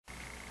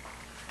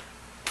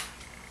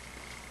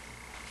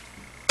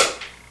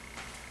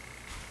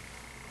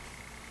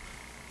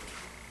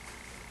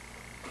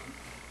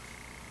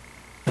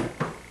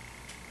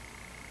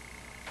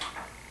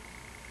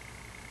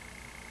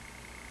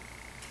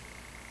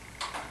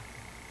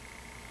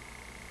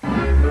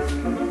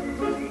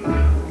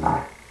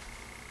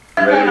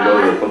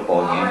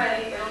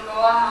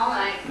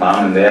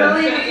and Dad.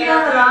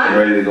 I'm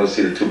ready to go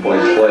see the two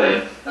boys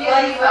play.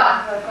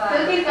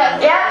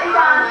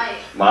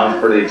 Mom's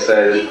pretty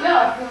excited.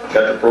 Got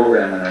the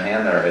program in her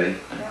hand already.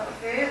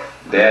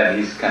 Dad,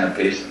 he's kind of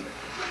patient.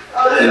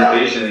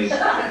 Impatient.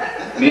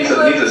 He needs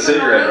a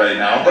cigarette right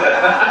now.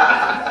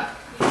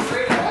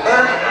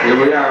 Here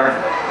we are.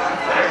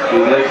 We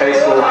like high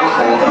school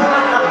football.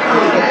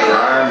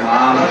 Jar,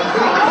 Mom,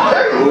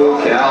 Ooh,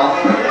 Cal,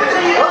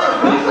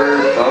 Beaver,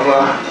 Bubba,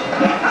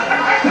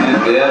 and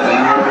Dad,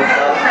 Amber.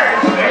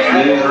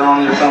 She's around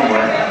here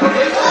somewhere.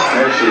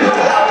 There she is.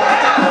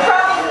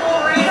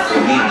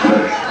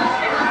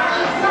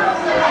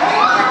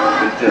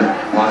 Good job.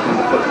 Walking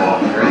the football.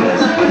 There he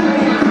is.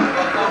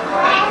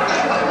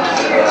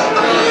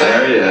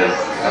 There he is.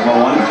 Number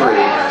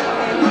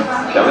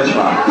 1-3. Kevin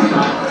Schwab.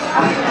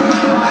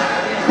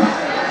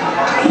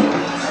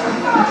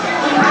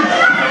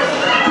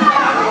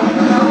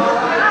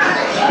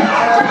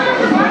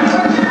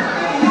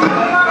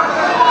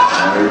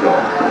 There we go.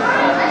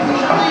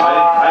 I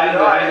didn't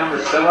know I had number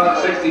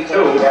 762.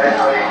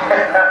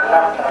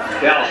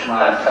 Cal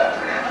Schwab.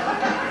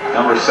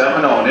 Number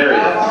 7-0. There he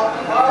is.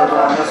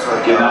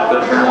 Getting up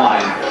there from the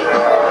line.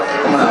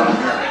 Coming out.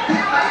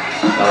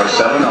 Number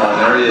 7-0.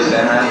 There he is,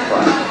 standing right in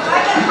front.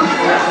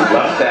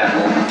 Left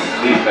tackle.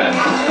 Defense.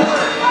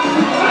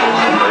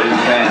 Raise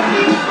his hand.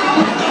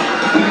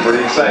 He's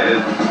pretty excited.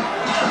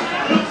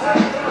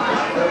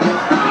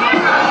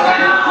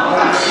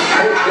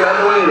 Coach, get out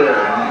of the way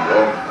there. There you go.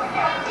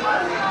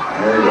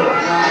 There he goes.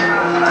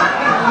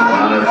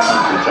 100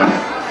 return.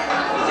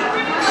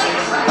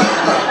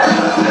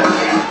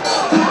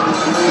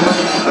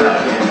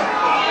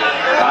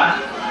 Huh?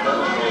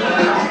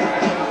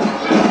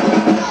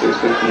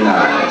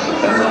 6:59,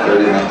 September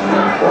 30,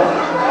 1994.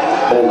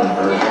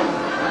 Holdingford.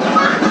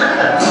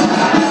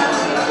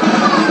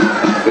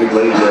 Big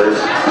lead there.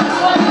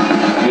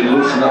 You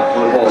loosen up for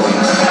the ball.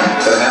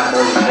 Got a half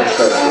more to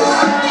start with.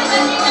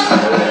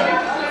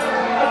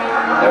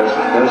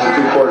 There's the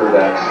two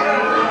quarterbacks.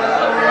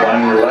 One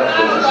on your left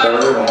is the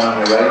starter, and one on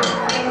your right.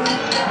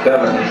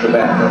 Kevin is the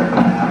backup.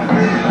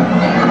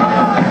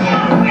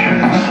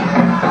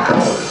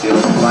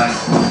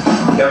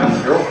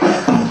 Kevin's girlfriend.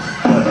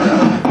 But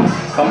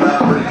coming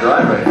out pretty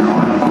dry right now.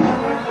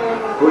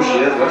 Who she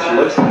is, what she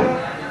looks like.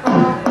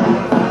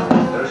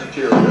 There's the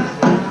cheerleader.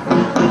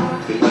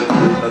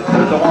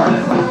 There's the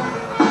hornet.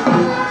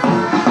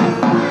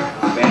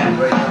 Band's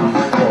right now on the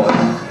boys.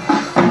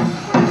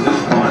 This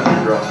one is the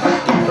drum.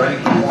 Trying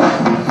to keep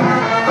warm.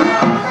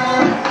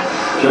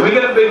 Can we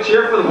get a big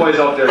cheer for the boys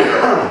out there?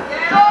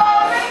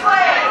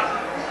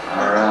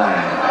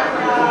 Alright.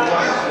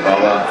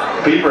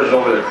 Well, Peeper's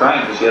over there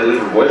crying because she had to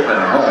leave her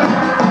boyfriend at home.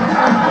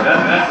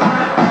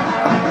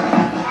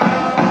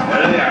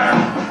 There they are.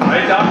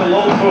 Right down to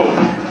low food.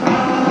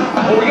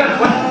 Oh, we got,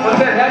 what's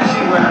that head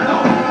she's wearing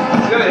though?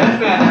 She's got a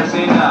headband there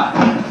saying,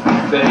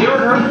 the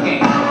Hayward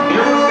Hurricane.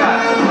 Hayward,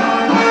 Wisconsin.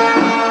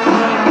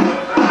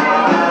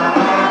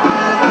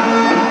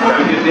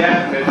 Gotta get Dad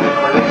a picture. He's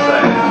pretty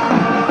excited.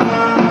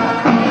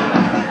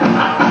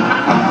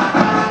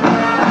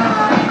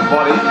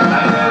 Buddy, 9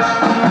 minutes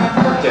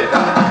for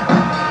kickoff.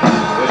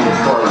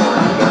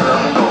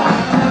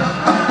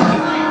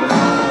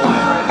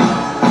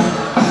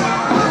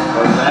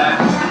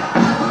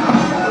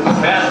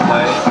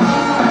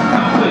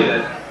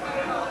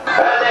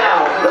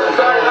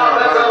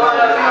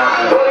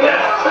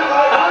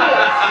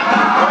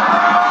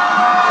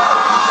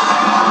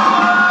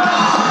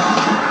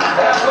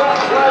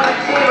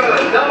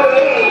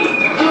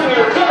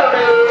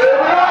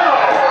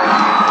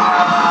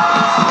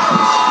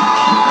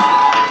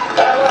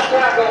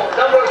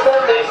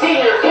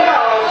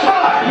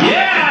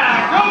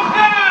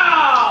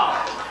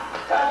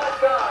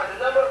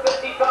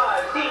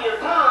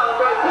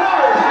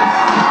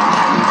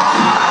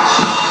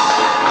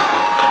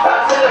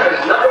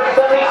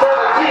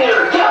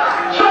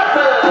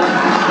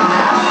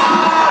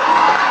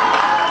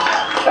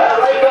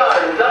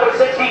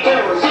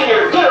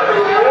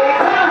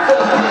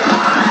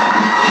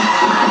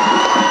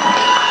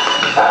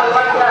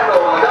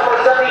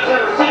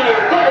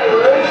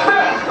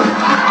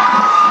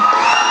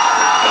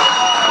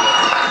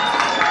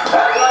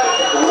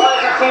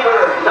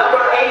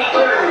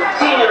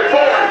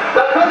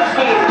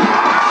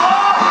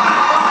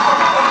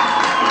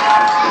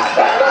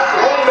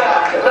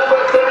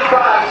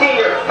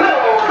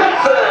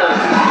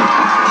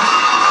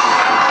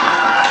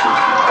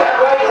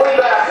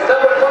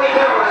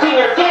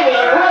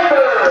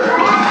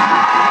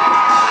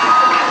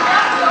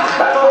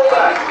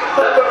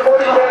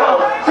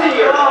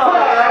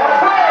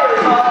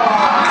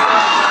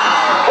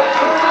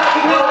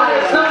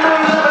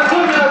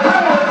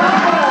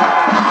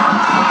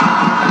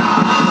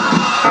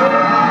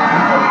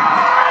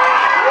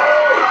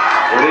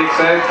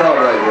 Excited crowd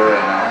right here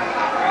right now.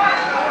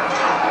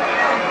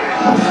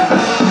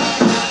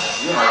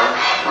 You know.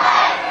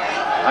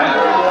 I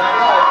know.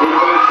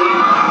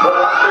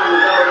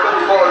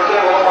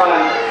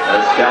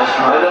 There's Cal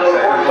Smart,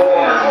 second from the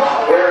end.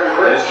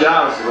 His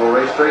job is to go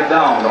right straight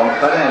down, don't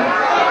cut in.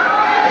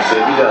 Let's see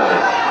if he does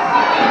it.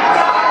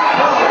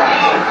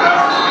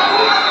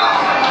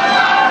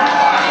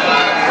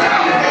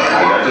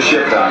 He got the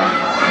shift on.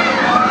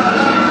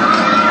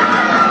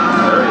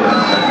 There he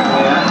is.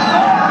 Yeah.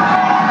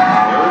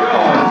 Here we go.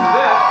 This is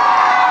it.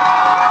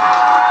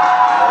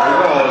 There he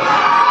goes.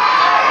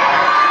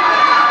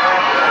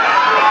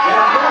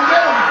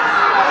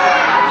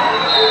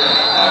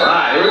 All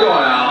right, here we go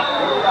now.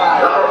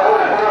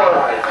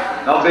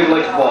 Now Big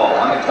Lake's ball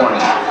on the 20.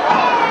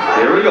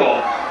 Here we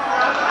go.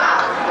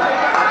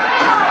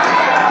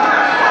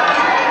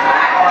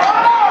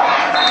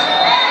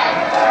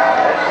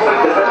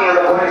 Defending on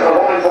the points of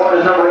holdingford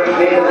is number 18 as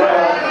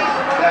well.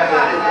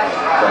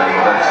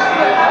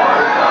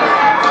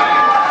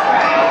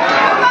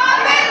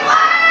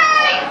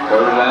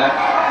 Quarterback.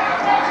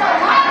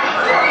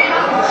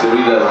 Let's see what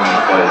he does on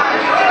this play.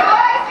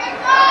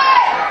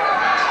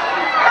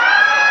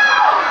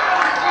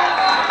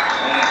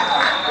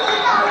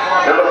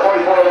 Number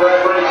 44 of the red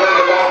bring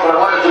the ball for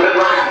Harness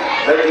Midland.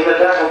 Making the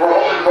tackle for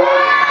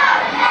holdingford.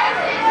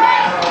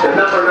 The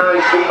number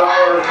 9 Steve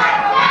Bauer.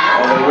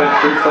 Oh, they went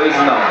 3 plays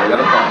and now. They got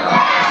a punt now.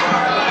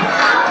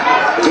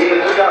 He gave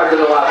it 3 yards in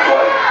the last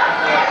play.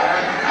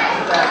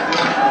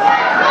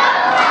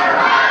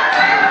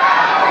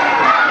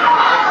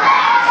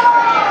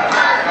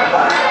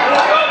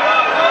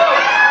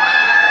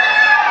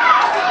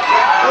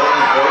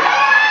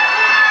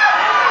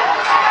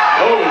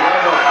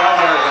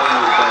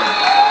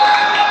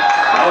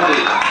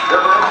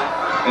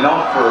 And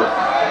out for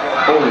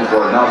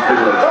holdingford. Now it's Big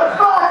Lake.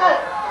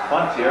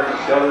 Punt here. Let's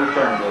see how the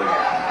return goes.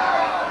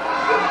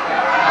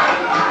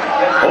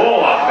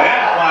 Oh, a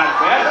bad punt.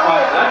 Bad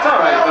punt. That's all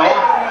right, though.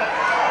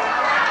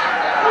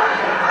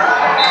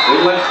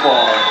 Big Lake's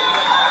ball.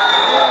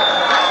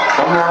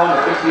 Somewhere on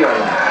the 50-yard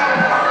line.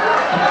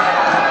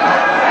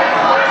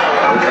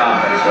 There's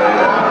offense right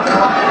there.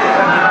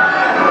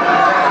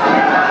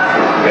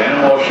 Man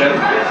in motion.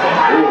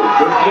 Ooh,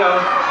 good give.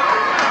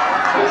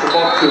 Gets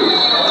about 2.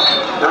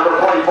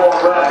 Number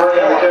 44 Brad Bray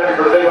on the carry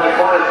for the Big Lake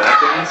Hornets.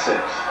 Second and 6.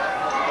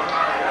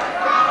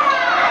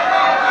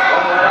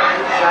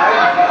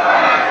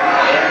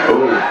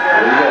 Ooh, here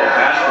we go.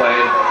 Pass play.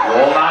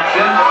 Roll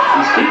option.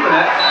 He's keeping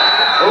it.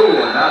 Ooh,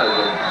 not a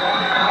good.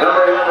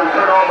 Number 11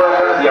 turnover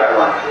at the yard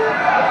line.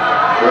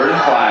 3rd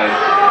and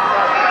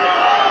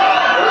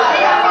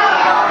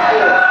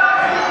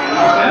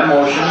 5. And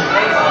motion.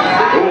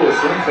 Ooh,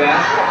 swing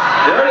fast.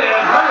 There it is.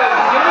 There it is.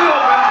 Give me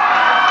open.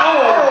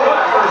 Oh,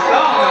 good first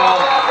down now.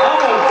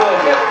 Almost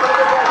open.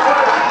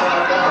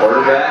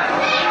 Quarterback.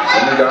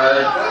 In the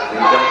guard. He's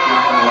got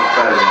on the left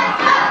side of him.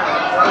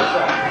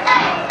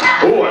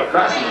 Oh, a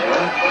crossing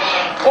man.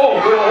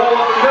 Oh, good hole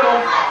up the middle.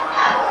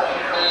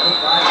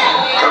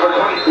 Number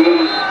 20. Let's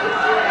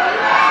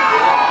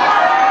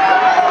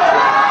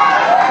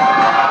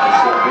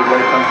see what Big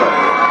Lake comes up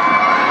with.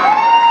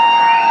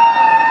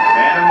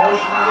 Man in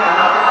motion again.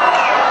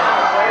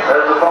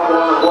 There's the fumble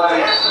on the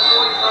play.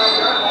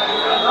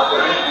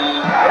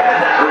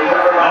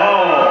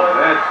 Oh,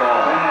 bad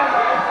call.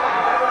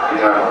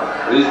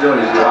 What he's doing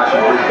is he's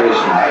watching pretty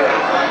patient.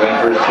 Waiting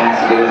for his chance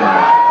to get in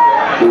there.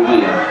 QB.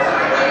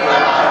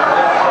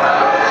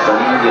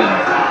 Starting again.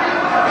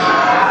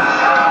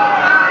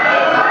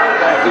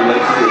 Big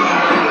Lake's good.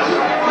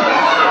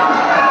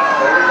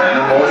 Man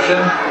in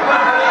motion.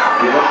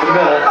 Give up the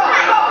middle.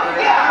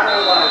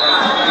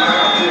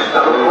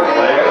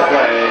 Play to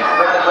play.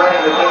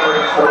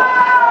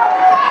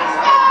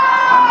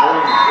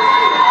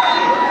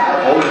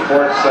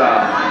 Holdingford's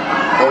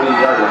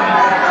 40-yard line.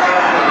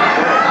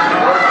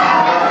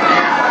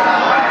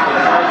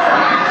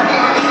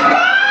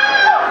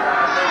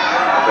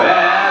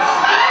 Pass.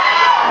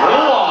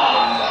 Little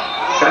long.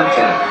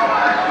 10-10.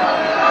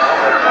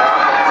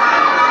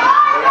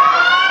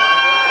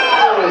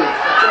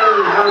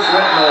 Reverse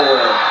went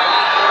nowhere.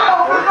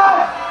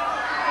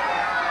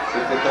 See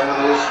if they come with a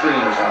little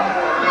screen or something.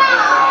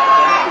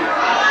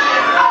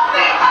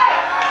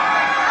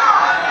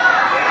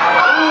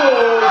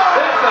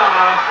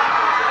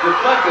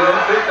 Deflected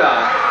and picked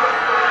off.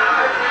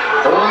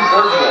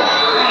 Holdingford's ball.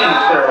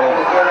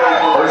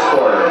 First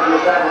quarter.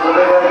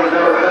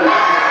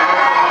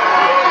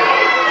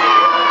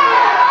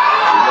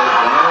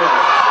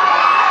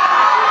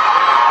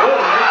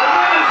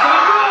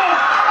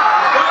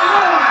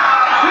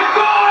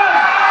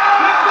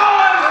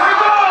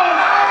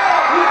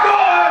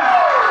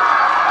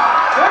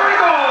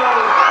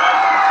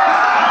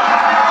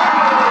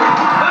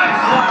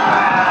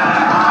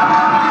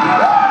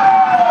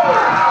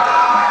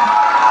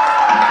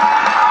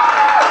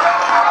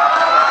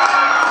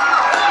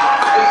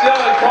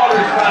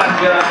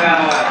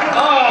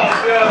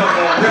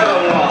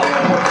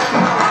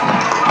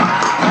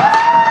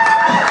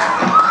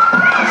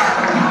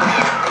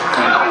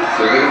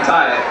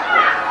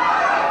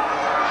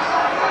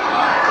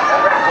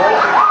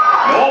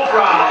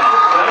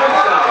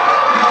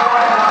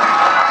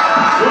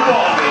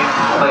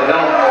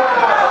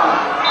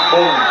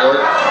 Holdingford.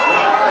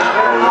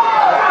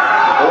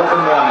 4th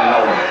and 1 in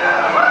Owen.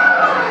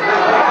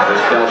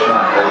 There's Del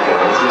Schmuck right there.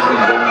 Let's see if we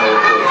can go a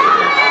little closer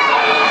here.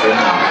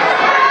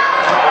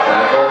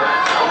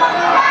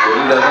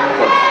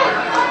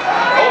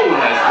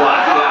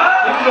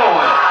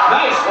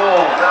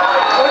 hole.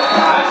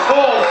 Nice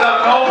hole,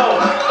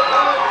 7-0.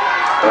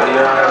 Right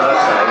here on our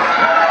left side.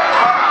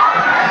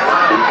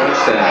 3-point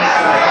stance.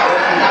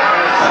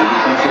 City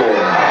control.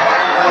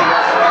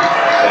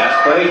 Pass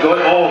play,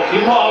 good. Oh,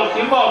 keep him out,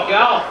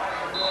 Cal.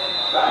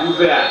 You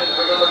bet.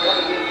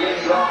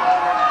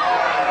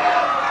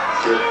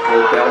 See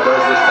what Cal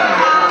does this time.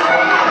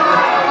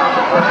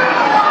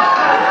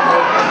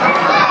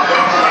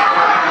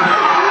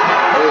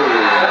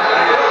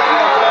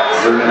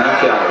 Zooming on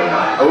Calvary.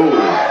 Oh,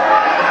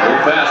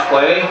 little pass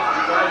play.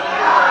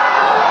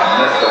 And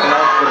that's the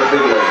enough for the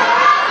big league.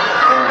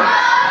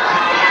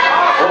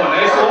 Oh,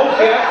 nice low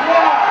kick.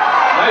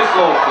 Nice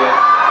low kick.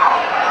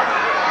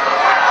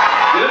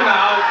 Get him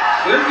out.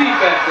 Get him deep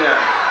back there.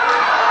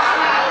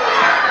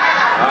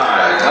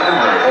 Alright, nothing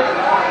more.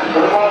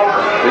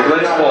 Big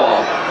legs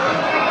ball.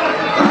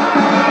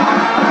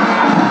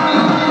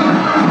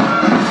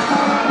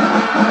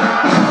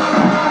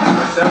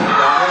 Number 70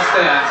 down in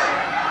stance.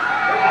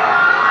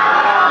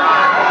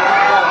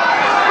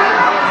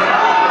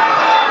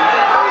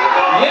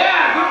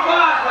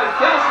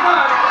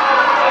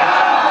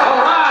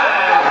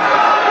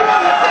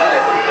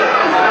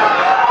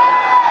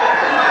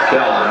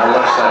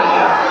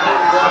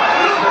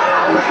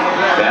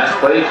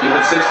 Play, keep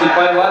it 65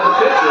 out of the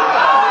pitcher.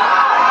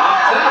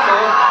 Off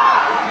tackle.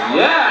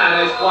 Yeah,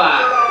 nice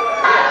block.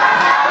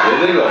 Here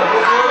they go.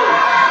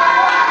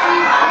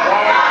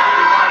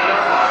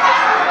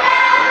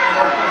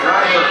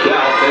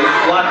 Cal takes his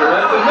blocker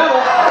right to the middle.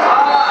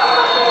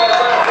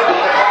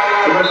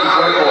 2 minutes and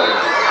 20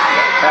 quarters.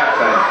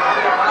 Halftime.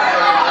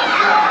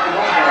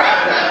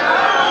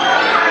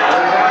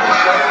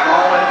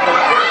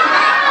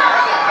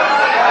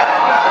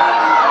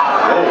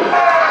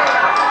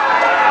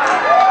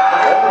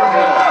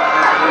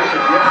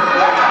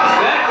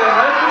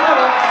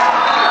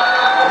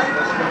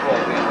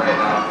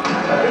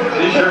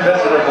 She's sure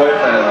missing her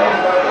boyfriend though.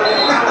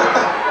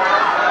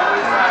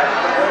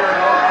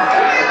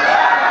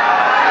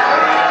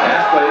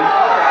 Pass play.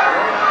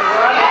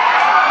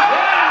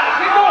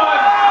 Yeah, keep going.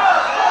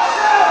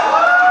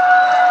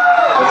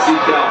 Let's see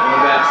Cal from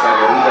the backside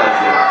what he does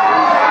here.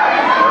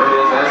 There it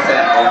is, that's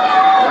tackle.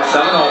 Number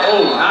 7-0.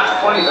 Oh, knocks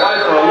 25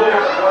 for a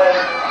loop.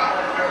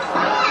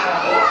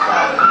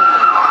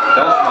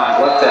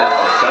 Kelsmont, left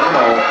tackle,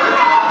 7-0.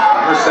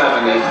 Number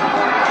 70.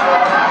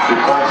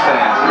 2-point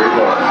stance. Here we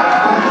go.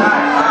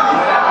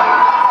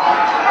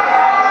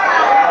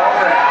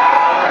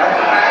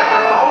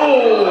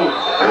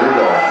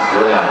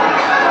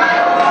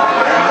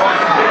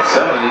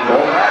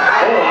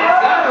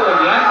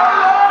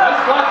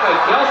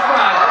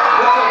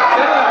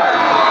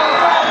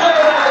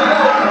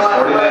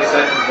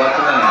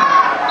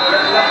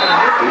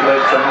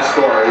 Trying to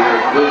score, either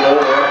blue or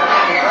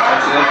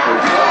punching in for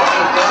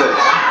 6.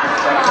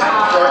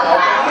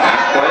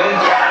 Pass play.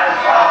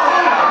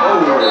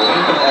 Oh,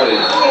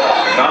 incomplete.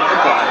 Stop the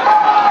clock.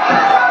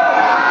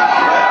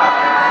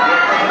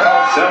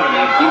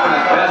 70, keeping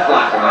his pass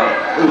block around.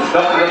 Ooh,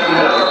 stuffed it up the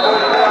middle.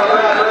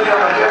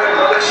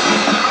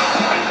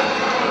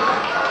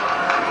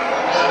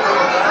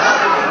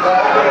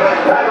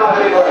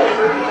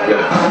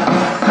 Good.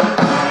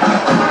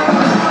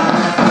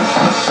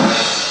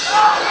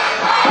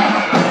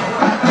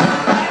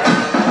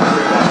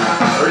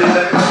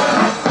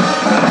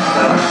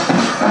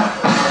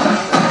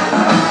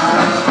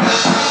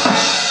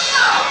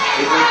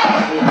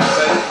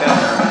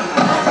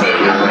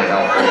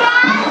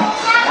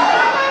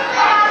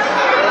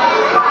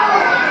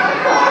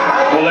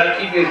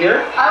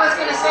 Here? I was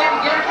going to say we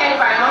get her candy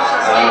bar. I know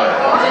she'll stay.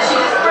 Did she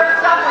just burst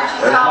up when she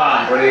There's saw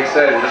Mom, pretty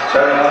excited. Just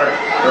trying out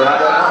her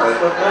hot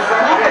chocolate.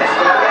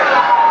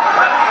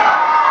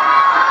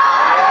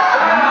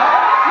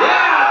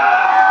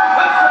 Yeah!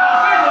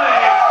 Touchdown, big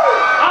leg!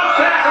 Up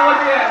tackle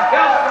again.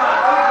 Kelsmont,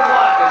 look at the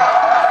blocking.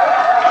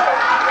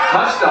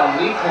 Touchdown,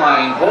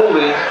 decline,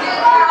 holding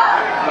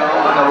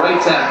on the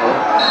right tackle.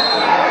 25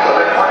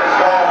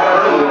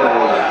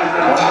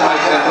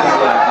 seconds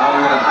left. Now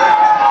we're going to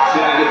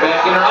get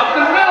back in or up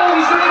the middle.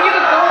 He's going to get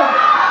it though.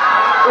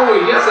 Oh,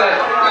 he gets that.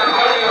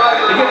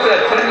 He gets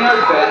that 10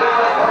 yards back.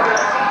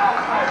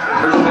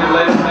 There's a big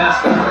leg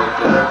mascot right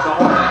there. It's a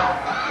Hornet.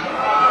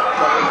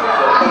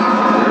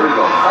 Here we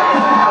go.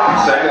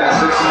 Second and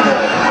 6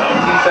 and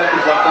 17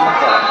 seconds left on the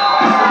clock.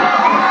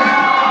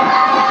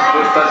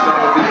 First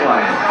touchdown will be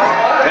flying.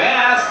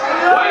 Pass.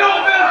 Wide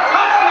open.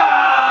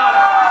 Touchdown.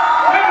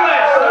 Big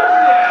leg. Starts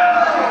again.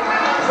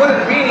 What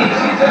is beanies?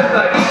 He's just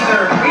eating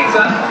their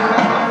pizza.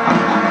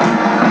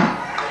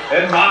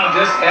 And Mom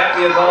just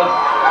happy as all.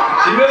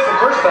 She missed the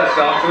first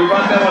touchdown, so we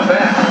brought that one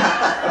back.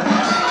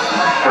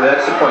 For the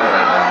extra point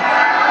right now.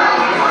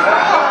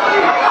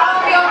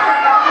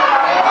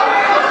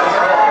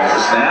 There's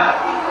a snap.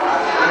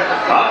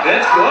 Up,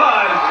 it's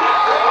good.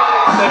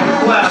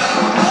 Second left.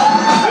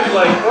 Big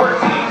leg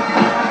 14.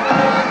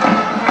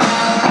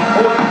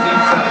 Holding team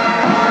 7.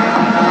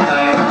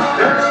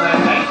 Parents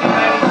night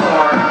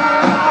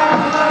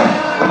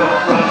 1994.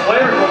 The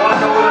players will walk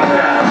over the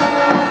parents.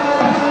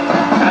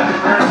 Happy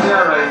parents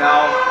there right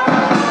now.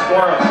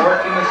 Score of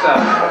 14-7. 7.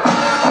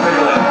 Big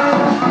leg.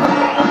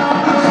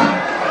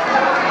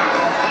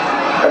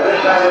 At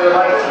this time, we would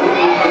like to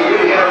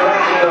get a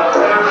ranking of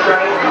center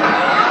strength.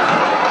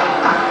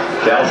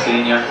 Cal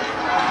Senior,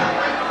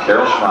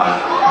 Carol Schmott.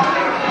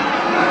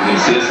 You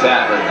can see his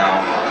hat right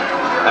now.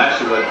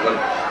 Actually, what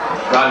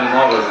brought him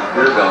over was his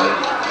beer belly.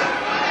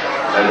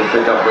 I had to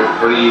pick up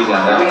pretty easy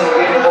on that.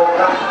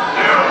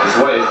 His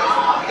wife,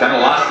 kind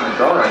of lost in the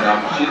crowd right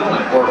now. She's only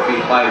 4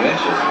 feet 5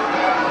 inches.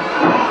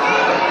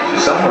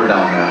 She's somewhere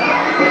down there.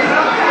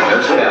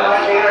 There's Cal.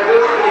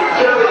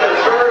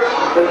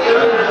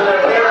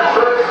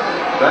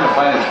 Trying to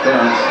find his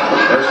parents.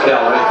 There's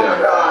Cal right there.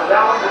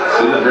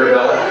 See the beer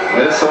belly?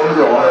 Minnesota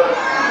growing.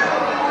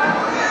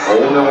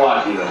 Old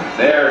Milwaukee though.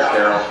 There's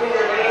Carol.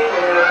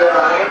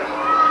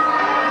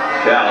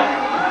 Cal.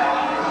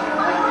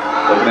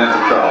 Looking at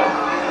the crowd.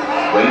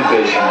 Waiting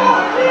patiently.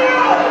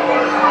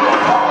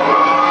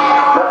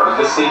 You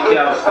can see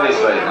Cal's face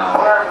right now.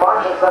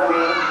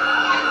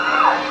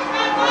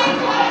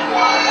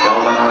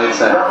 Cal's on the right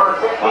side.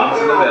 Mom's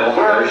in the middle.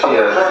 There she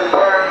is.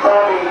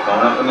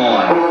 Going up in the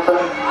line.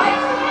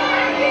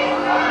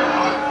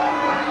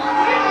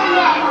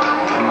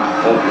 Come on,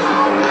 focus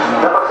before you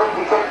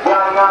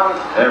come on.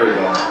 There we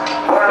go.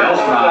 Cal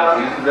Schmott,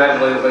 he's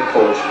congratulated by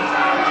Coach.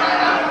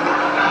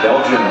 Cal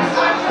Jr.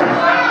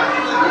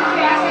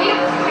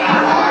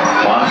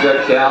 Mom's got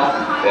Cal,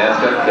 Dad's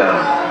got Cal.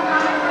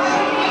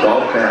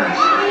 12 parents,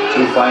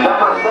 2 fine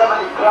athletes.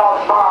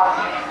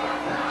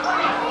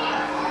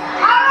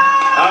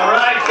 All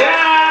right,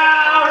 Cal,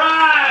 all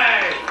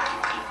right.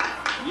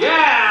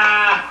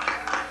 Yeah.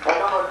 And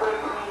number 13,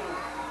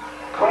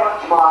 Carol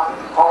Schmott,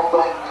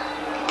 also.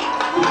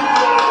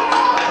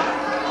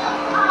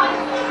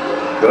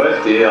 Good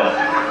deal.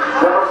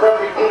 Number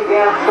 72,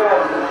 Dan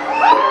Smith.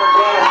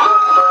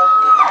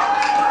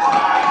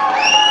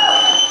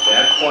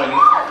 Dad's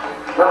pointing.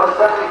 Number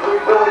 73,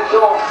 Billy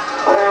Schultz.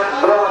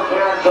 Bill and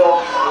Karen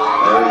Schultz.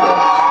 There we go.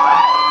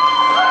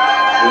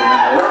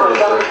 Number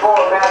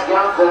 74, Matt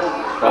Johnson.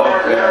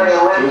 12 parents,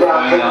 2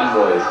 fine young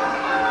boys.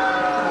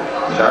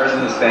 Char's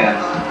in the stands.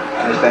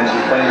 Understand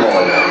she's playing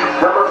volleyball.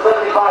 Number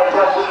 75,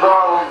 Justin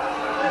Brown.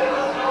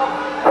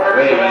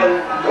 Waving.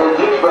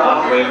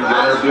 Mom's waving,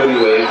 giving her a beauty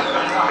wave.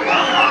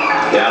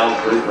 Gal's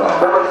pretty proud.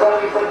 Number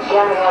 76,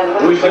 Shanahan.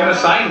 Who's giving a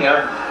sign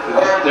there?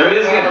 There he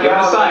is again, giving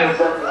a sign.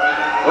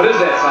 What is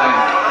that sign?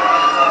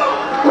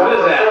 What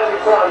is that?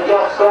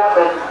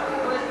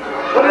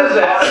 What is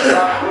that?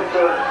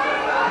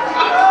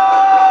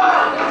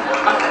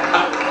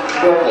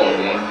 Football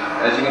game.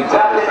 As you can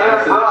tell, it's time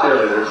for the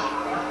cheerleaders.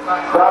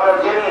 Brother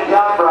Jimmy and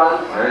John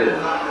Brown. There he is.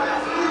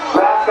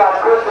 Mascot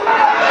Kristen.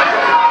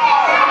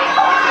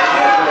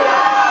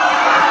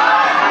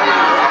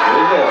 There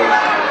he goes.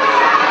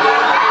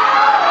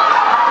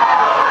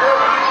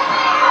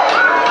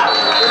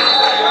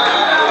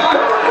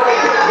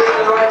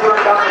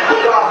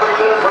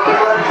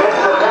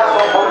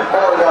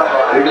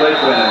 Big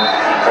Lake winning,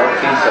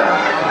 14-7.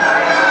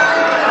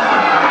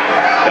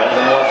 Cal's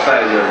on the left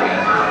side here again.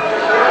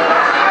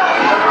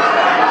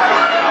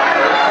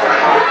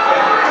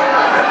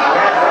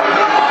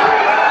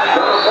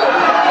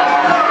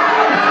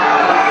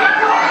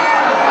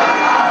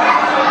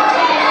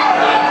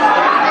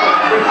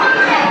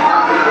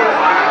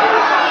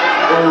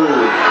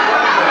 Ooh,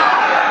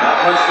 not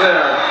much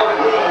there.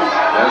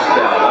 There's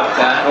Cal, left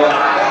tackle.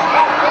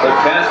 Good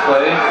pass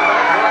play.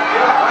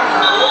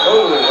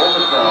 Oh,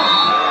 overthrown.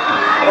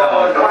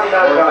 Oh, fourth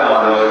down,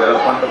 though. They gotta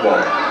punt the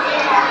ball.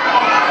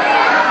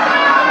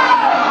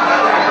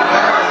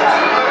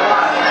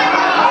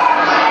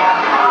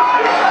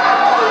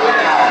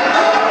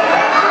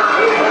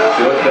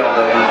 See what Cal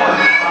does.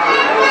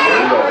 There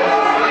you go.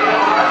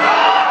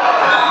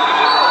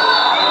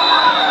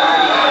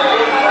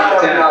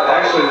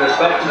 Actually, they're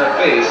stuffed in their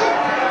face.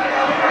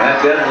 And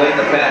that's dead late in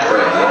the pass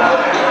right now.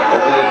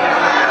 Hopefully,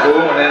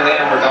 boom, and then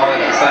hammer down at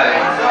the side.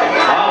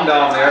 Mom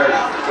down there is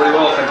pretty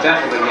well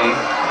content with the game.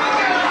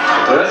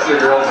 But the rest of the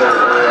girls are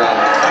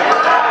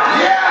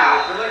yeah!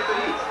 They like to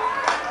eat.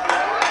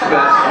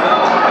 Well,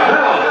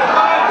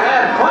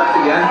 bad punt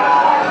again.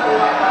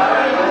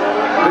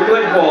 Big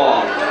Lake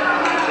ball.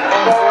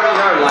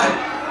 40-yard line.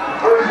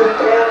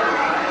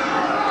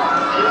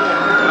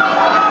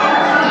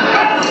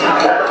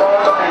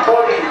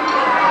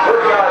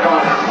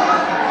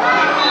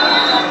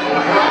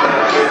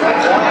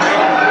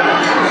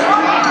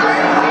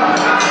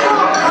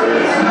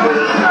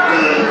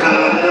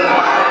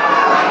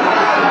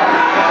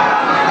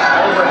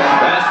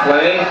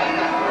 Play.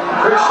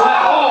 Quick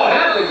slap. Oh,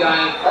 had the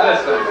guy.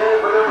 Listen.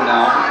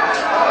 No.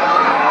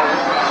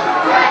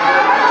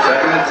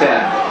 2nd and 10.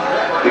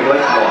 Big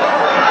Lake ball.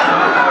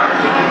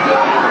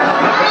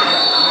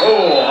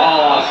 Oh,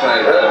 all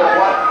offside.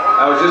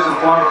 I was just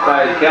informed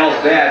by Cal's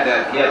dad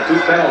that he had 2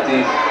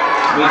 penalties.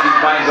 Means he's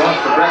buying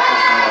donuts for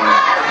breakfast in the morning.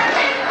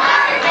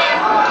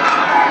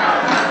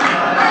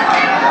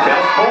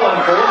 Cal's pulling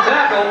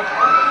tackle.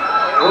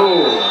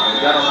 Oh,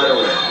 he got him right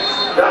away.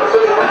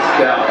 That's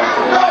Cal. That's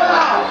the line.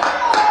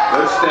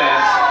 Good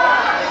stance.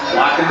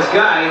 Blocking this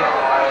guy.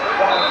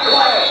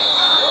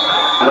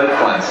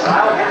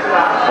 seconds.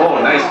 Oh,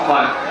 nice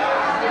punt.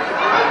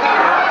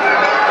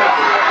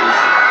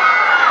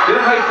 Get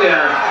him right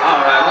there.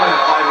 All right, only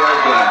a 5-yard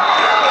gain.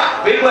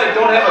 Big Lake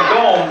don't have a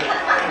dome,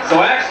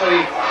 so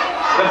actually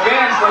the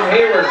fans from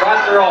Hayward brought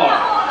their own.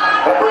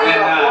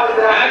 And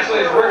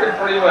actually it's working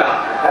pretty well.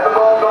 In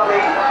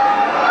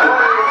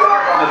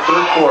the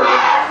third quarter,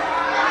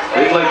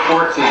 Big Lake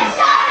 14.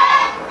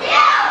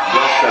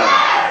 Just 7.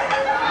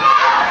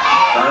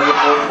 Turn of the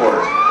fourth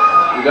quarter.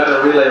 We got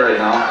a relay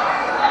right now.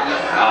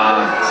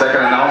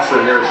 Second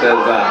announcer here says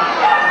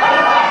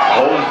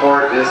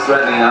Holdingford is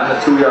threatening on the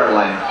 2-yard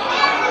line.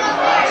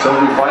 As soon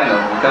as we find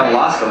them, we kind of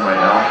lost them right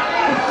now.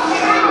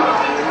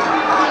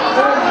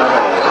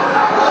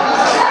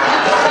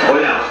 Oh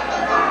yeah.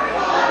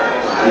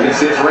 You can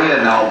see it's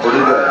raining now, pretty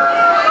good.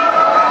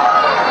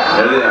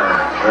 There they are.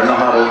 They're in the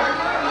huddle.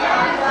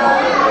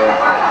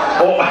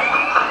 Oh.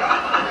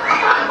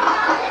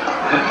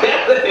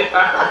 There they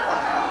are.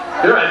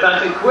 Here, I thought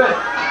they quit.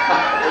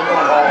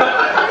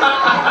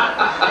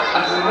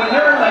 When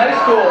you're in the high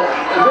school,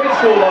 the grade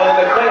school level,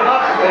 they play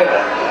hockey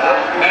table.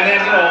 And then,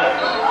 you know,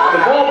 the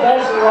ball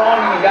bounces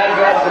around and the guy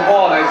drops the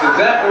ball. And that's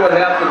exactly what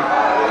happened.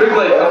 Big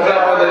Lake comes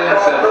up with an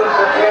interception.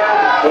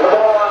 With the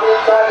ball on the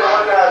inside of the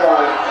 1-yard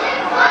line.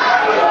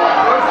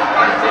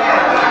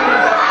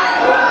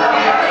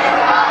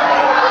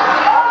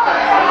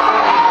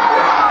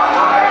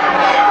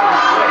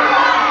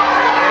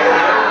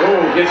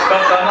 Ooh, gets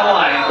stuffed on the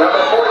line. Number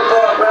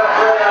 44, Brett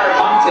Gray on the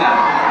On 10.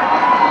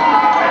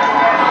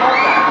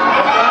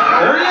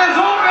 There he is,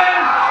 open!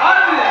 Out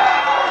of it!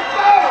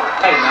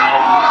 Hey, now,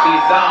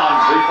 he's down,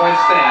 3-point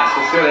stance.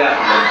 Let's see what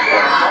happens.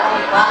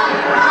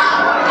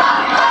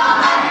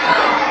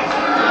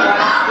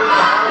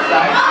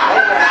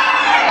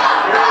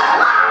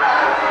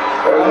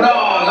 Oh, no,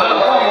 not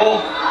a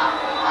fumble.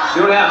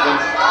 See what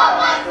happens.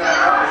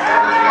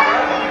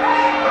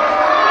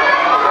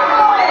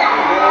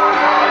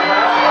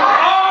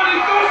 Oh, and he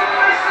throws an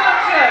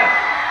interception.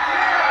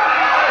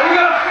 And we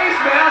got a face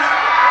mask.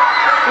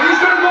 And he's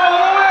going to go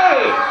all the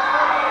way.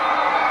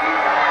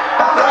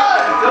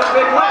 Still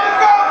Big Lake.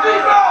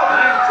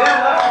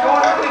 9-10 left to go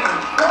in the lead.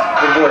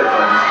 The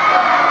boyfriend.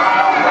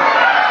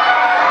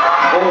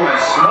 Oh,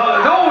 and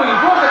smothered. No, he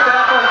broke the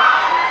tackle.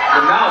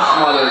 But now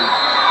smothered.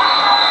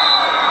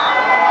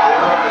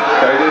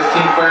 Got this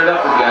team fired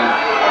up again.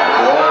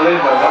 We're all leading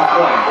by 1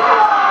 point.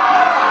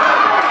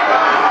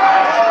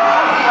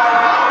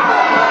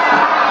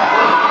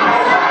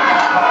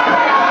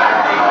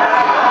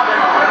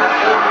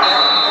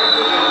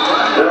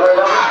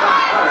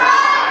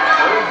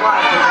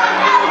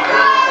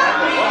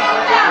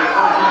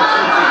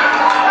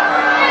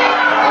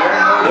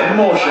 In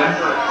motion.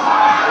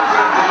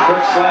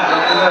 Quick slap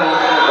up the middle.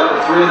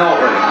 3-0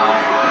 right now.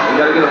 We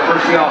got to get a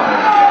first down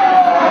here.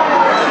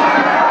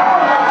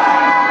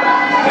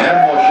 In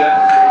motion.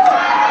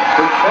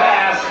 Quick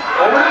pass.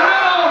 Over the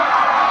middle.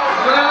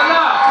 It's going to have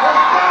enough.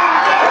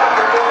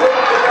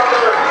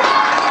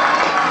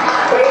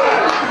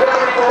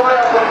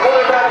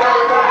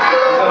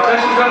 The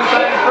official's going to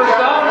say first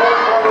down.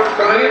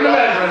 Bring in the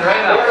measurement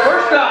right now.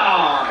 First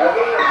down.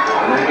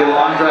 And then get a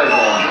long drive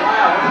going.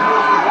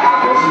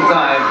 Give some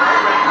time.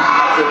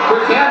 It's a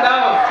quick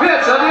handout of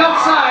Pitts on the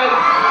outside.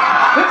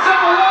 Pitts up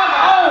the one.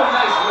 Oh,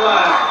 nice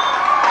run.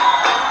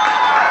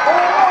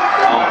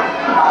 Oh,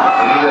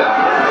 he need that.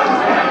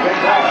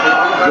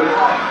 Good.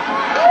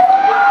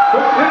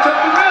 Quick pitch up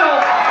the middle.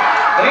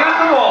 Hang on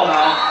the ball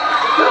now.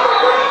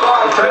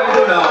 What we're trying to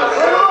do now is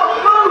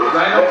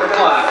grind up the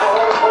clock.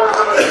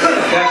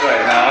 That's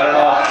right now. I don't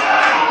know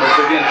if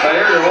they're getting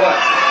tired or what.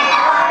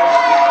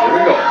 Here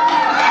we go.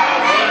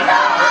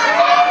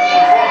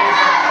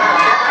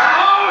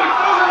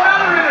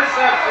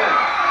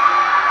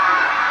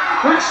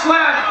 Quick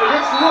slap, but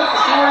let's look to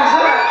see where he's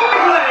at.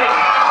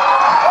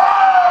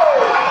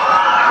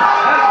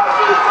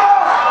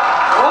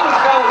 Well, this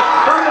guy was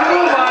trying to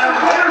move on him.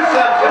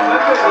 Interception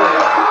by Big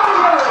Lake.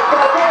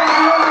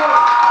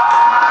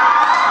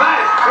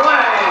 Nice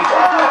play.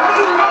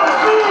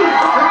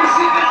 Can we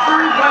see this for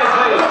replay,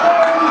 please?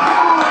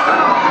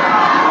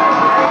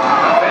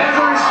 Fans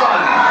are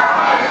responding.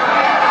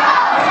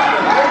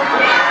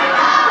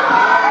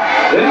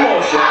 In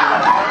motion.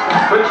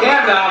 Quick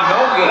handoff, no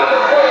good.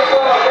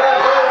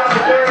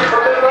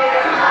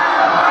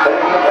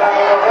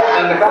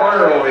 In the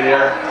corner over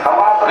here.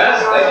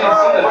 As you can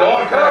see, the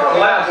dome kind of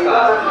collapsed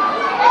on it.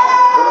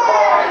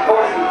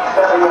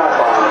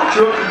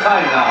 2 up in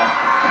time now.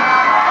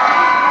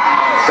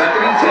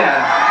 2nd and 10.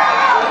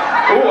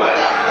 Ooh,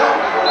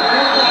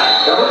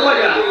 that looked like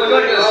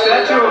a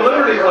Statue of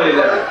Liberty play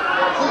there.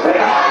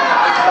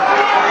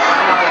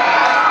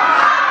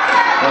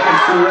 Nothing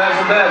too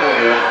razzle-dazzle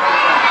here.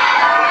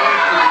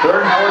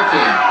 3rd and 14.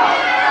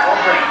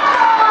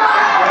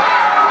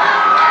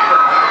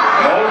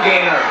 No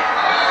gainer.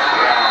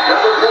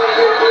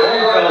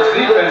 Homefeld's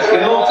defense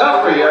getting a little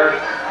tougher here.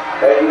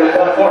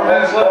 4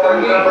 minutes left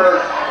in the game.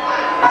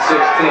 16.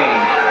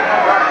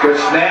 Good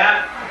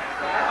snap.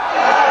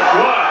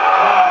 Good.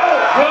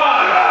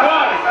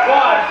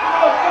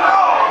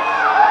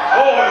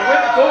 Oh, and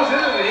Witt goes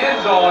into the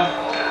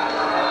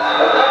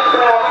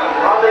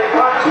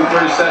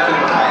 2:37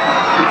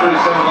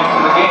 left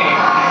in the game.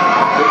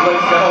 Big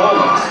Lake's got a hold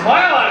of him.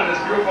 Smile out of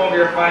this group over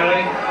here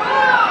finally.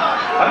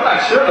 I'm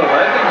not sure though, but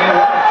I think they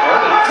want to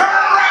start it. Turn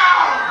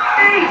around!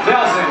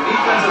 Felsen,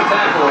 defensive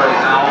tackle right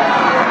now.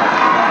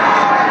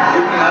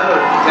 Giving another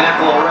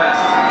tackle a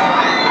rest.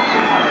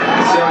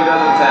 Let's see how he does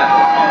in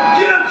tackle.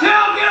 Get him,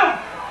 Cal, get him!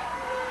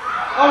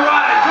 All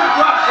right, good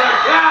rush there,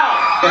 Cal.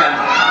 And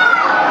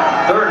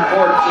 3rd and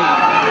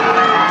 14.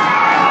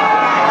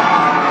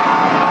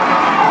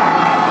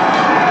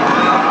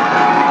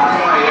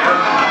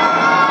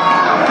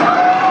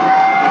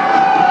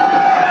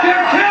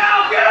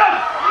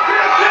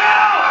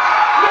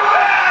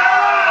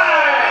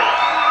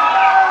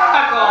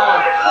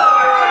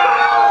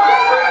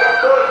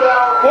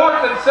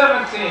 Fourth and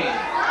 17.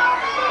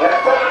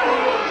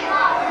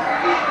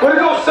 Way to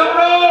go,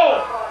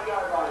 Summerall!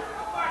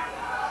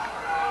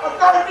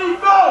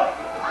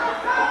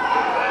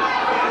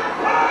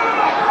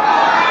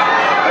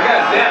 I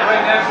got Dan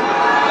right next to me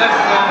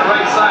on the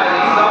right side, and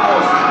he's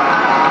almost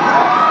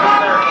right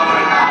there.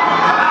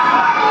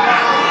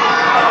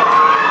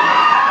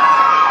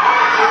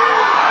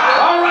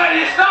 All right,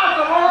 you stopped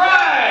him, all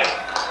right!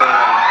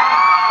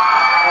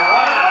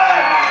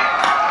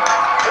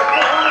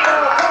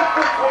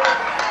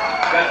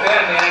 Got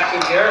that in the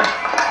action here.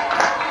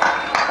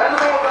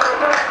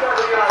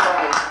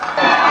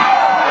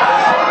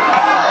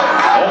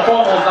 No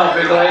fumbles now,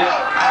 Big Lake.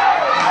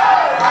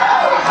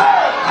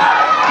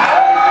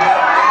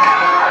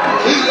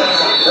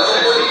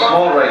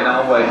 Ball right now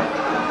by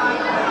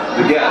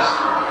the guest.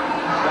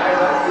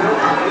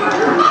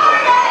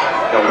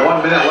 Got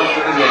 1 minute left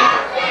in the game.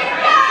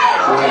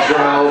 So we'll show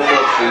my old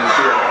folks students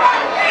here.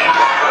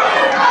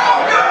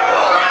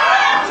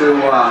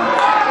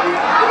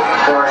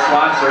 For our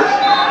sponsors.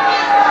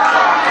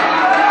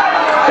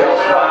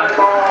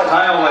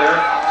 Kyle Lair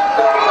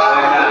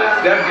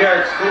and Deb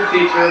Garrett, school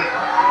teacher,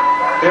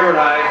 Hayward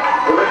High.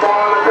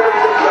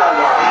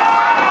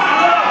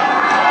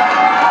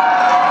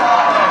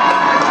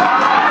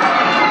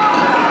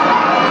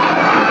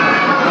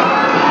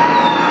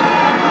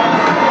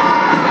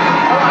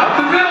 Up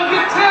the middle,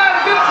 get 10,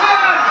 get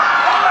 10!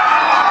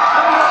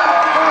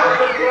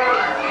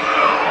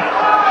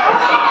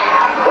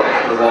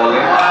 The ball in.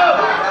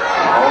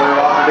 All the way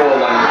off the goal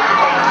line.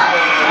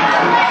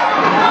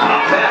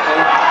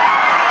 Tackle.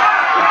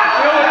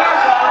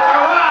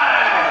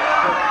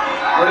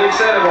 What are you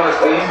excited about us,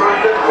 team?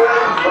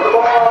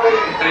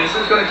 And he's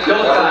just going to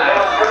kill time.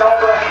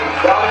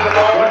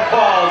 Good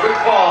call, good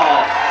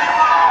call.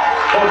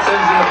 Coach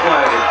sends him to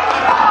play.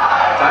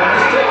 Time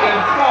is ticking.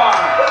 Come on.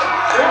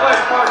 You're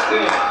like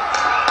 14.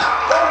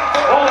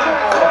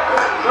 Holdingford,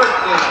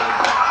 13.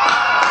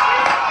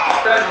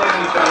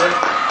 Congratulating each other.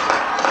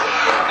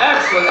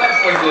 Excellent,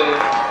 excellent game.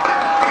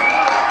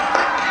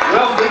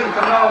 Well, game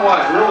coming out of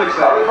watch. Real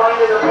excited.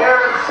 Reminder the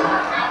parents,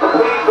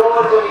 please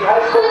go to the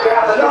high school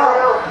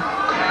cafeteria.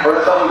 We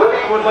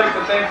would like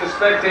to thank the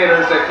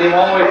spectators that came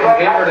all the way from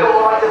Hayward,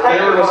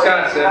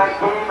 Wisconsin.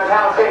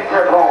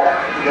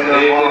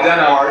 They've done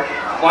a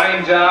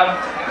fine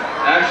job.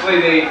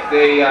 Actually,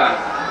 they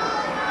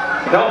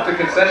helped the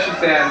concession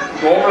stand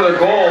go over their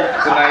goal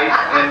tonight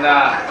and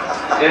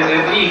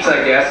eat,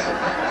 I guess.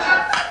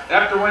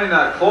 After winning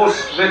a close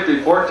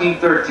victory,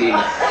 14-13,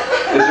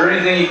 is there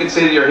anything you can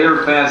say to your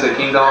Hayward fans that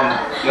came down,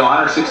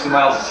 160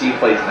 miles to see you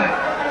play tonight?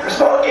 We're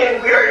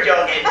smoking, we were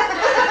joking.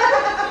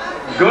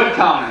 Good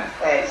comment.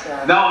 Thanks.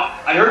 Now,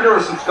 I heard there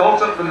were some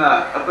scouts up in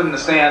the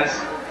stands.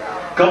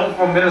 A couple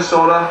from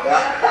Minnesota.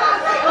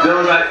 Yeah. There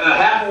was a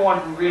half of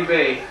one from Green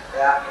Bay.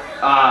 Yeah.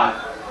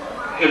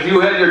 If you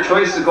had your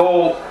choice to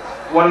go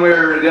one way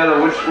or the other,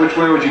 which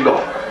way would you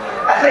go?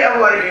 I think I'm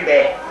going to Green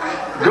Bay.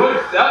 Good.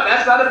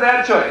 That's not a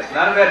bad choice.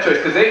 Not a bad choice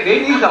because they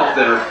need help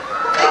there.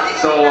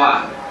 So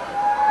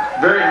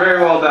very, very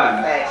well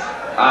done. Thanks.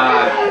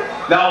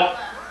 Now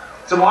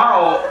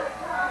tomorrow.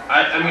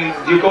 I mean,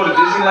 do you go to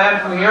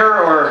Disneyland from here,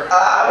 or?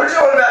 We're just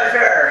going to Valley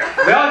Fair.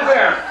 Valley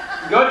Fair.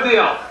 Good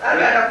deal. I've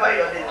got enough money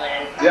to go to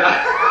Disneyland. Yeah.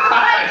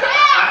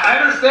 I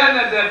understand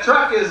that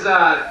truck is,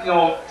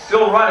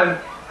 still running.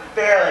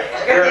 Barely.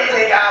 I got to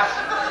take off.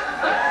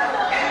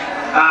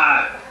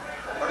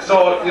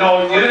 So,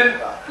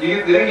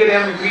 you didn't get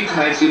MVP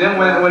tonight, so you didn't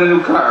win a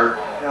new car.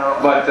 No.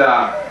 But,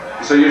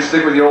 so you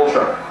stick with your old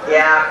truck.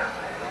 Yeah.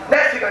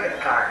 Next week I'll get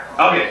the car.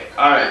 Okay,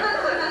 all right.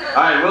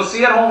 All right, we'll see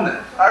you at home then.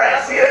 All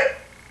right, see you.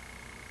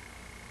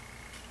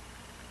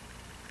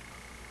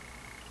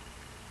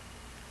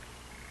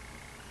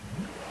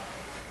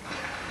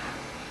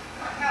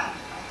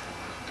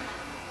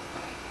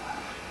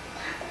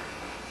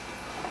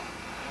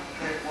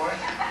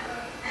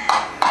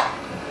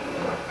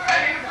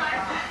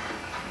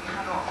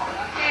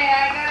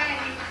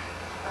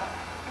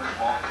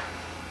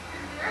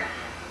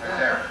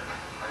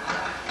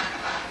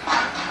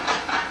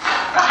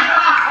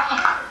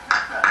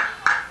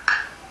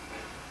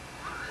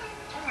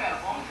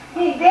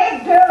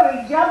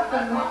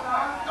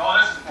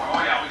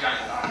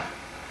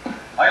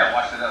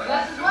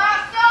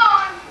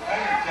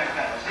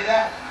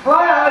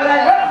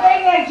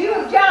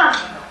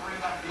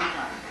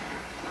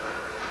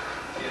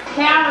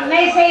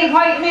 they say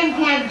white men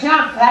can't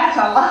jump. That's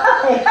a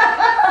lie.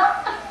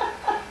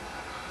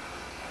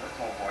 This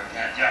small boy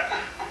can't jump.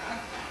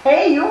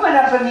 Hey, you went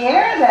up in the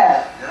air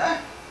there. Did I?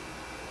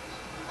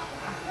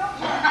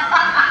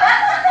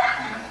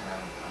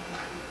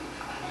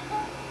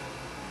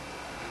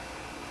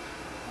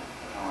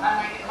 I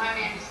like it. My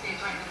man just stays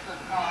right in the foot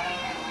crawl. I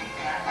don't like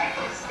that. I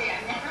can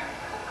stand there.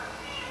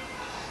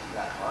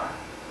 That far.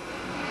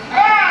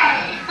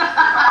 Hey!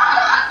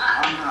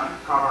 I'm gonna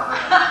cover her.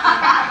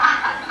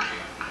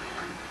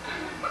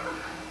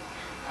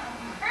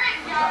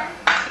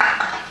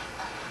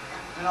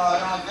 You know,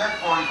 I only get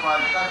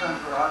 45 seconds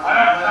for 100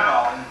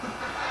 ball.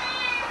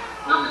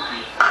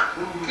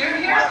 Here's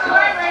the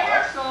line right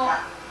here, so.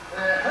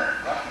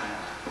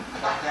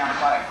 Damn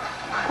flag.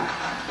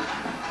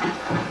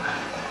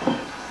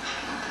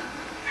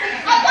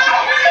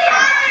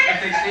 If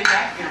they stay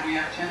back here, we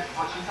have a chance to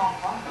put she's on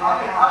front. I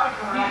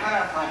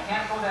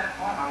can't go that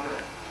far. I'm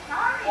good.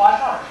 Well, I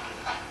thought.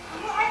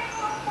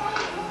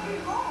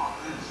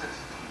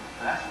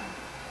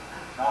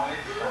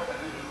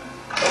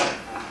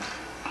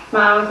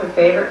 Mom was her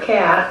favorite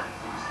cat.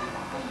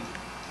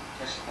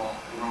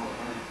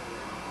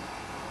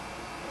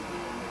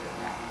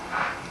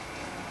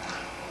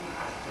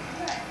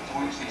 So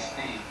when you say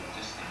stay,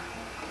 just stay.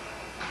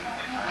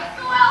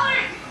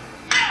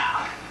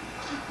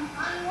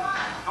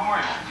 Don't worry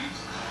about it.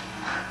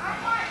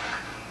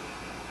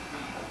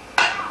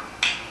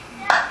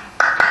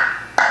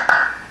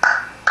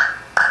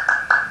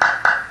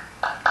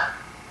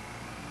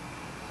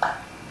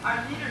 Our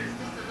leader is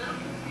just a little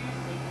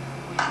confusing.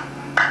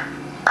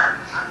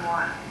 I'm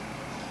one.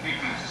 Hey,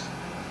 just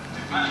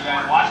you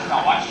guys watch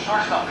now. Watch the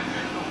short stuff in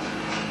here.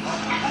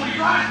 What are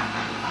you running?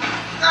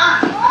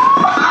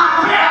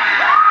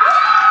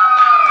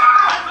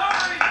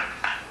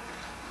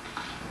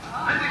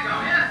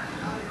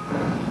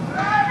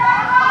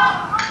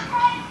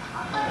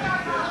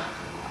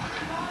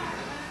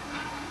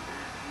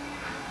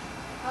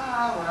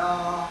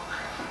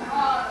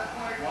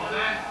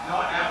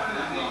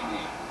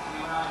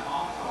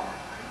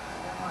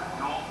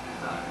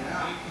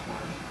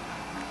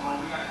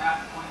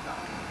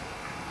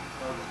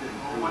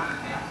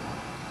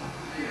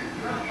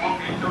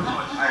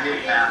 I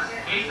hate pass.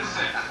 8 to 6.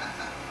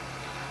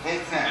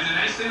 8 cents. And the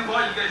nice thing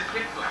about it, you guys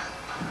kick first.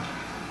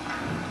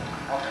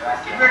 Okay,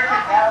 that's You good. better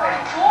kick that way.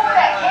 Oh,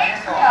 that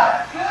cake's good.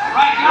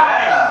 Right now.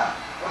 Yeah.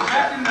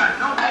 Back in the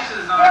no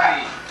dishes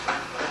already.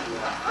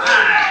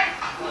 Alright.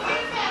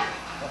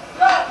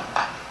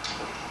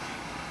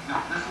 No,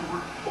 this will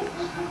work.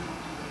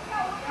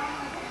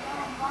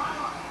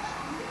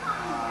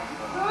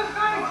 Who's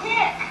going to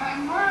kick?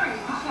 I'm worried.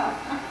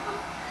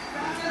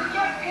 Did you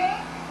get pink?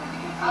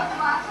 Did you get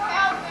the last one?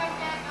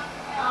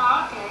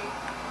 Oh, okay.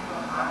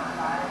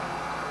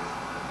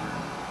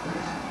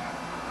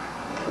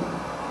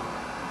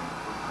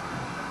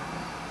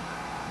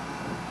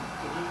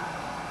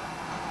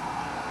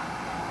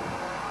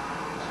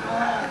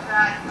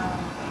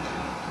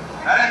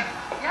 Ready?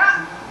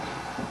 Yeah.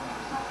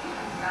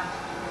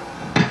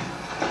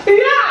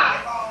 Yeah!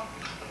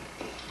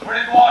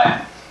 Where'd it go in?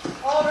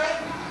 All right.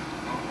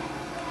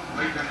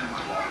 Right there in my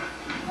water.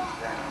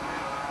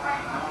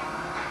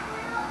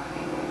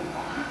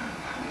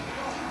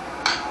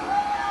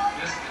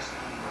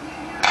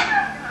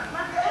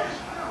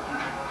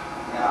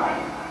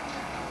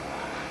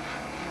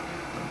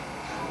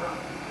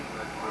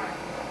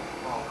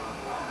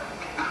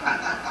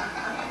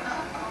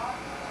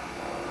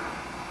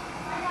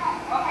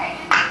 Okay,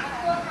 let's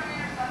go for an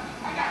interception.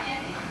 I got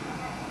Andy.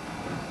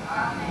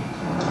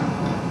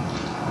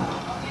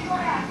 You go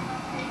ahead.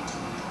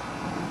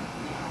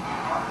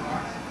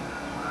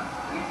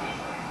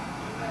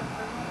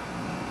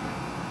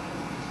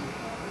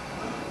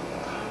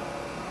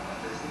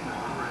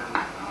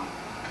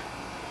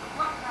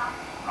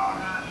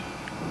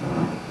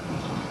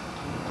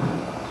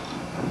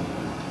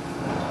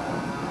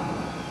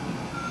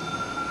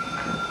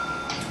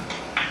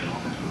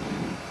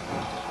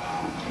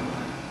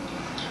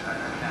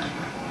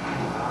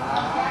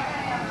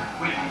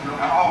 Wait,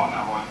 oh, no,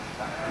 boy.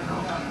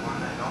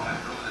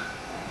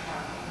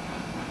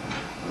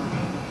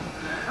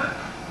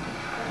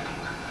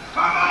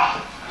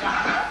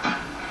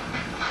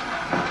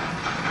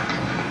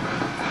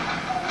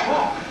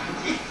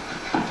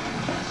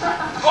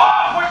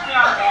 Oh, push me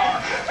out of ball.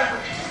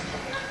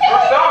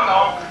 First down,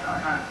 though.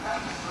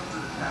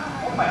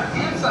 Oh, my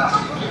hands up.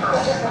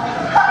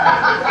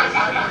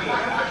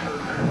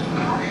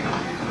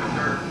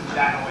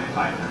 That away,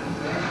 fighter.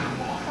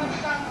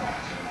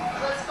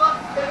 Let's go.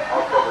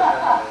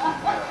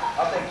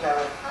 I'll take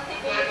Kevin. I'll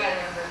take Andy.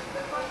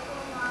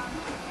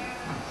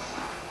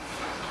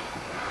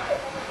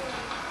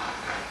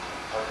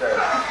 Okay.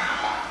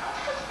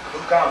 Who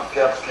comes,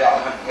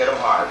 Calvin? Hit him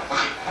hard.